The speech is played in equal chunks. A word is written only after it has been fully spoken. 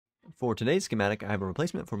For today's schematic, I have a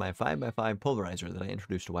replacement for my 5x5 pulverizer that I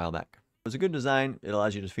introduced a while back. It's a good design. It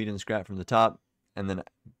allows you to feed in scrap from the top and then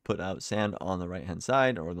put out sand on the right-hand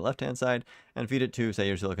side or the left-hand side and feed it to, say,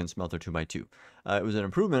 your silicon smelter 2x2. It was an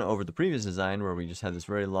improvement over the previous design where we just had this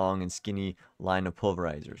very long and skinny line of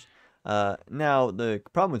pulverizers. Now, the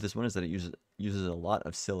problem with this one is that it uses a lot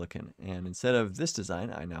of silicon, and instead of this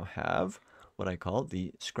design, I now have what I call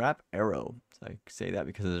the scrap arrow. So I say that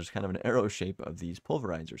because there's kind of an arrow shape of these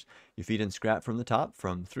pulverizers. You feed in scrap from the top,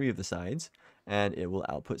 from 3 of the sides, and it will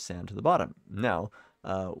output sand to the bottom. Now,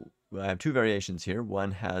 I have 2 variations here.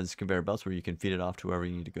 One has conveyor belts where you can feed it off to wherever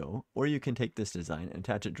you need to go, or you can take this design and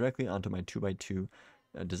attach it directly onto my 2x2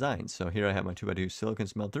 design. So here I have my 2x2 silicon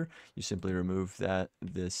smelter. You simply remove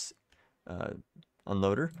this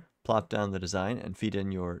unloader, plop down the design, and feed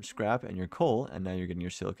in your scrap and your coal, and now you're getting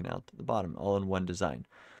your silicon out to the bottom, all in one design.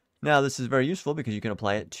 Now, this is very useful because you can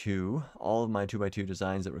apply it to all of my 2x2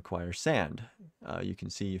 designs that require sand. You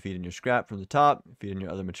can see you feed in your scrap from the top, feed in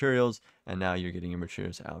your other materials, and now you're getting your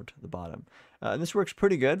materials out the bottom. And this works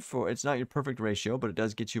pretty good. It's not your perfect ratio, but it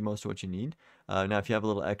does get you most of what you need. Now, if you have a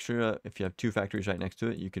little extra, if you have 2 factories right next to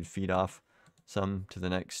it, you can feed off some to the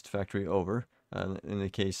next factory over. In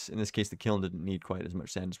this case, the kiln didn't need quite as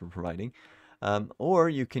much sand as we're providing. Or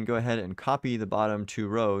you can go ahead and copy the bottom 2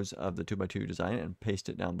 rows of the 2x2 design and paste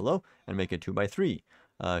it down below and make a 2x3.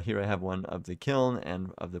 Here I have one of the kiln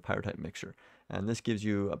and of the pyrotype mixture. And this gives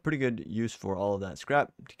you a pretty good use for all of that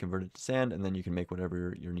scrap to convert it to sand, and then you can make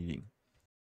whatever you're needing.